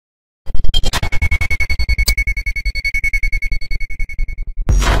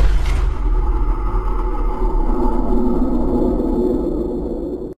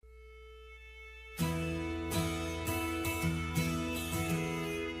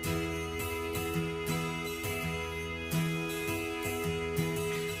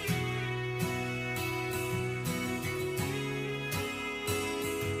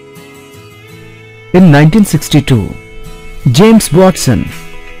In 1962, James Watson,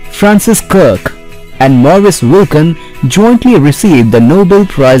 Francis Crick, and Maurice Wilkins jointly received the Nobel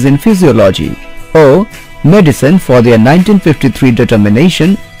Prize in Physiology or Medicine for their 1953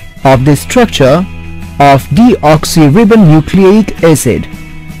 determination of the structure of deoxyribonucleic acid,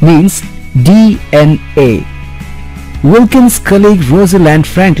 means DNA. Wilkins' colleague Rosalind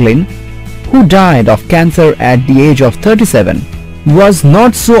Franklin, who died of cancer at the age of 37, was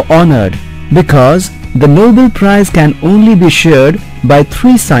not so honored because the Nobel Prize can only be shared by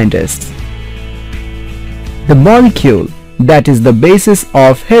 3 scientists. The molecule that is the basis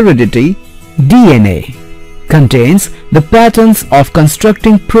of heredity, DNA, contains the patterns of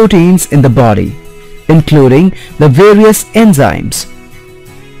constructing proteins in the body, including the various enzymes.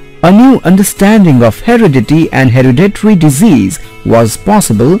 A new understanding of heredity and hereditary disease was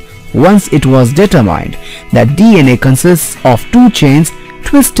possible once it was determined that DNA consists of 2 chains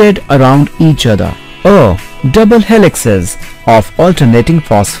twisted around each other, or double helixes of alternating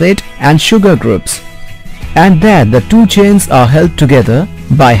phosphate and sugar groups, and that the 2 chains are held together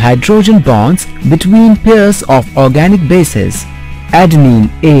by hydrogen bonds between pairs of organic bases, adenine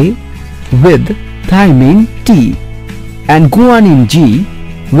A with thymine T and guanine G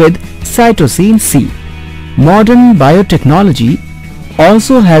with cytosine C. Modern biotechnology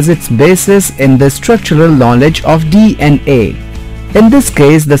also has its basis in the structural knowledge of DNA. In this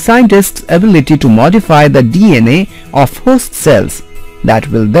case, the scientist's ability to modify the DNA of host cells that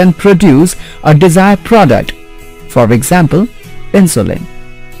will then produce a desired product, for example, insulin.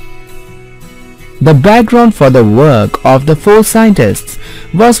 The background for the work of the 4 scientists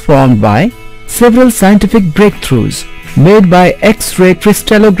was formed by several scientific breakthroughs made by X-ray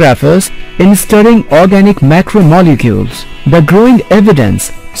crystallographers in studying organic macromolecules, the growing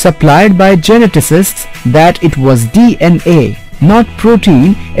evidence supplied by geneticists that it was DNA, not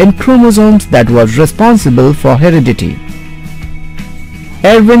protein in chromosomes, that was responsible for heredity.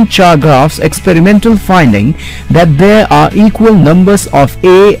 Erwin Chargaff's experimental finding that there are equal numbers of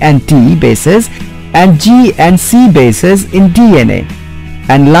A and T bases and G and C bases in DNA,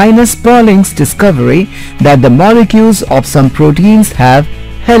 and Linus Pauling's discovery that the molecules of some proteins have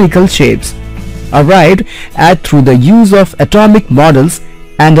helical shapes, arrived at through the use of atomic models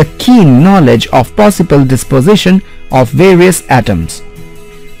and a keen knowledge of possible disposition of various atoms.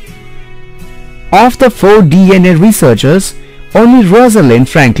 Of the 4 DNA researchers, only Rosalind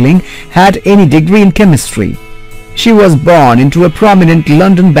Franklin had any degree in chemistry. She was born into a prominent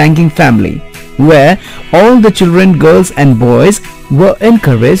London banking family, where all the children, girls and boys, were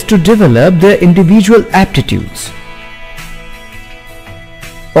encouraged to develop their individual aptitudes.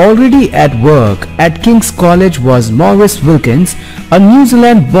 Already at work at King's College was Maurice Wilkins, a New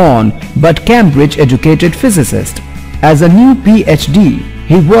Zealand-born but Cambridge-educated physicist. As a new PhD,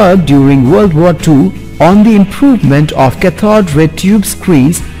 he worked during World War II on the improvement of cathode ray tube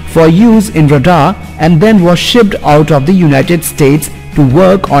screens for use in radar, and then was shipped out of the United States to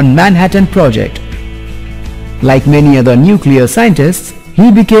work on Manhattan Project. Like many other nuclear scientists,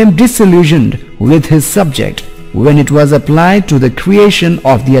 he became disillusioned with his subject when it was applied to the creation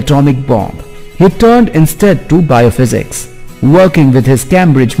of the atomic bomb. He turned instead to biophysics, working with his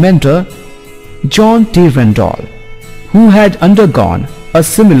Cambridge mentor John T. Randall, who had undergone a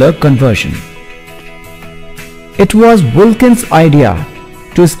similar conversion. It was Wilkins' idea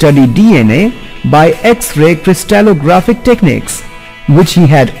to study DNA by X-ray crystallographic techniques, which he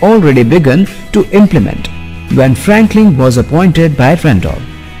had already begun to implement when Franklin was appointed by Randall.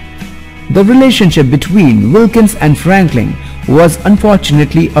 The relationship between Wilkins and Franklin was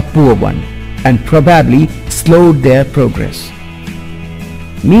unfortunately a poor one and probably slowed their progress.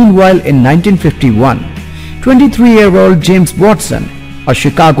 Meanwhile, in 1951, 23-year-old James Watson, a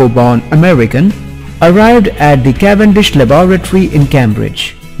Chicago-born American, arrived at the Cavendish Laboratory in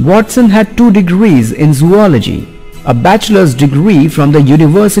Cambridge. Watson had 2 degrees in zoology, a bachelor's degree from the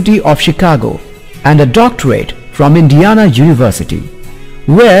University of Chicago, and a doctorate from Indiana University,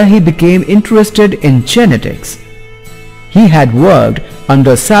 where he became interested in genetics. He had worked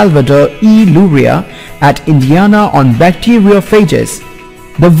under Salvador E. Luria at Indiana on bacteriophages,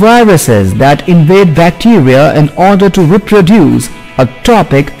 the viruses that invade bacteria in order to reproduce, a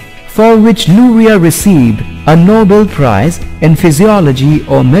topic for which Luria received a Nobel Prize in Physiology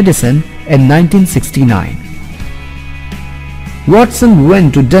or Medicine in 1969. Watson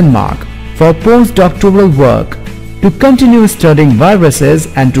went to Denmark for postdoctoral work to continue studying viruses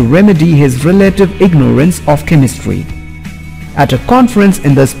and to remedy his relative ignorance of chemistry. At a conference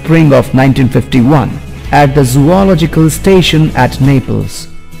in the spring of 1951 at the zoological station at Naples,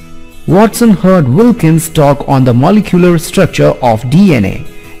 Watson heard Wilkins talk on the molecular structure of DNA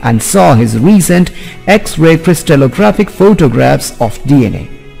and saw his recent X-ray crystallographic photographs of DNA.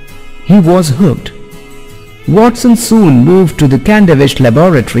 He was hooked. Watson soon moved to the Candevich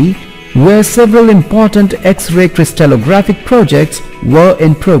laboratory, where several important X-ray crystallographic projects were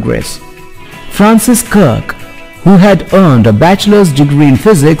in progress. Francis Crick, who had earned a bachelor's degree in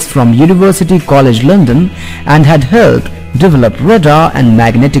physics from University College London and had helped develop radar and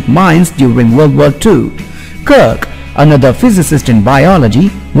magnetic mines during World War II. Crick, another physicist in biology,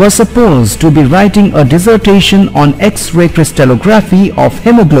 was supposed to be writing a dissertation on X-ray crystallography of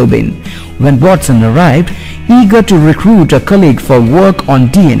hemoglobin when Watson arrived, eager to recruit a colleague for work on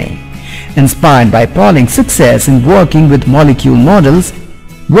DNA. Inspired by Pauling's success in working with molecule models,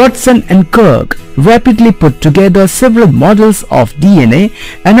 Watson and Crick rapidly put together several models of DNA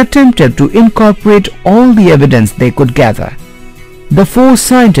and attempted to incorporate all the evidence they could gather. The four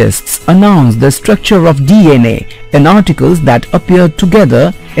scientists announced the structure of DNA in articles that appeared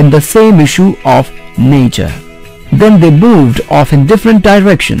together in the same issue of Nature. Then they moved off in different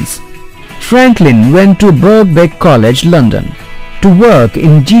directions. Franklin went to Birkbeck College, London, to work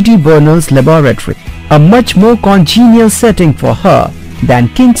in G.T. Bernal's laboratory, a much more congenial setting for her than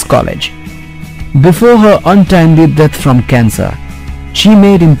King's College. Before her untimely death from cancer, she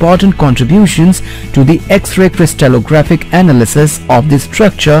made important contributions to the X-ray crystallographic analysis of the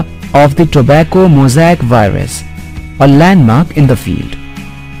structure of the tobacco mosaic virus, a landmark in the field.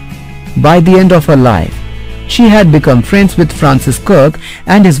 By the end of her life, she had become friends with Francis Crick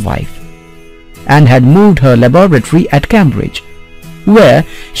and his wife, and had moved her laboratory at Cambridge, where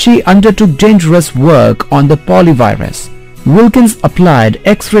she undertook dangerous work on the polyvirus. Wilkins applied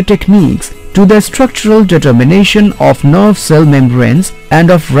X-ray techniques to the structural determination of nerve cell membranes and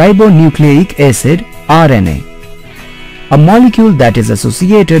of ribonucleic acid (RNA), a molecule that is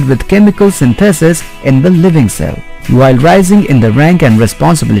associated with chemical synthesis in the living cell. While rising in the rank and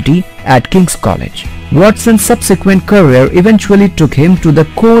responsibility at King's College, Watson's subsequent career eventually took him to the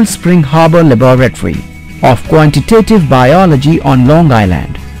Cold Spring Harbor Laboratory of Quantitative Biology on Long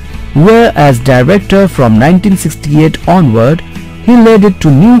Island, where as director from 1968 onward, he led it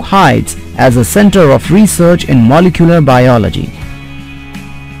to new heights as a center of research in molecular biology.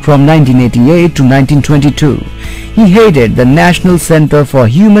 From 1988 to 1922, he headed the National Center for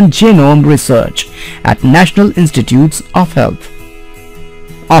Human Genome Research at National Institutes of Health.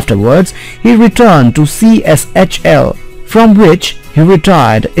 Afterwards, he returned to CSHL, from which he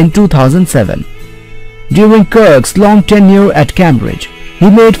retired in 2007. During Crick's long tenure at Cambridge, he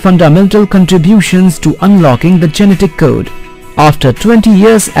made fundamental contributions to unlocking the genetic code. After 20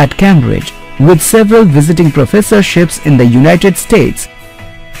 years at Cambridge, with several visiting professorships in the United States,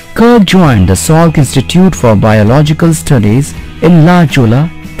 Crick joined the Salk Institute for Biological Studies in La Jolla,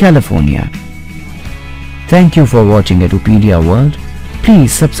 California. Thank you for watching Edupedia World.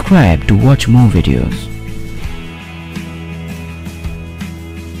 Please subscribe to watch more videos.